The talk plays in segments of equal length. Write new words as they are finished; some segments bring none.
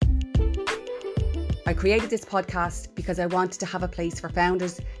I created this podcast because I wanted to have a place for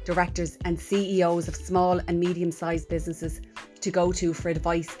founders, directors and CEOs of small and medium-sized businesses to go to for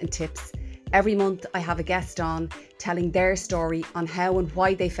advice and tips. Every month I have a guest on telling their story on how and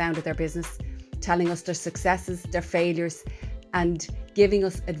why they founded their business, telling us their successes, their failures, and giving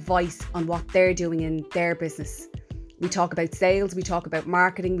us advice on what they're doing in their business. We talk about sales, we talk about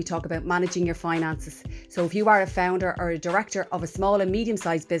marketing, we talk about managing your finances. So if you are a founder or a director of a small and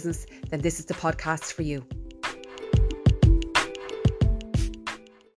medium-sized business, then this is the podcast for you.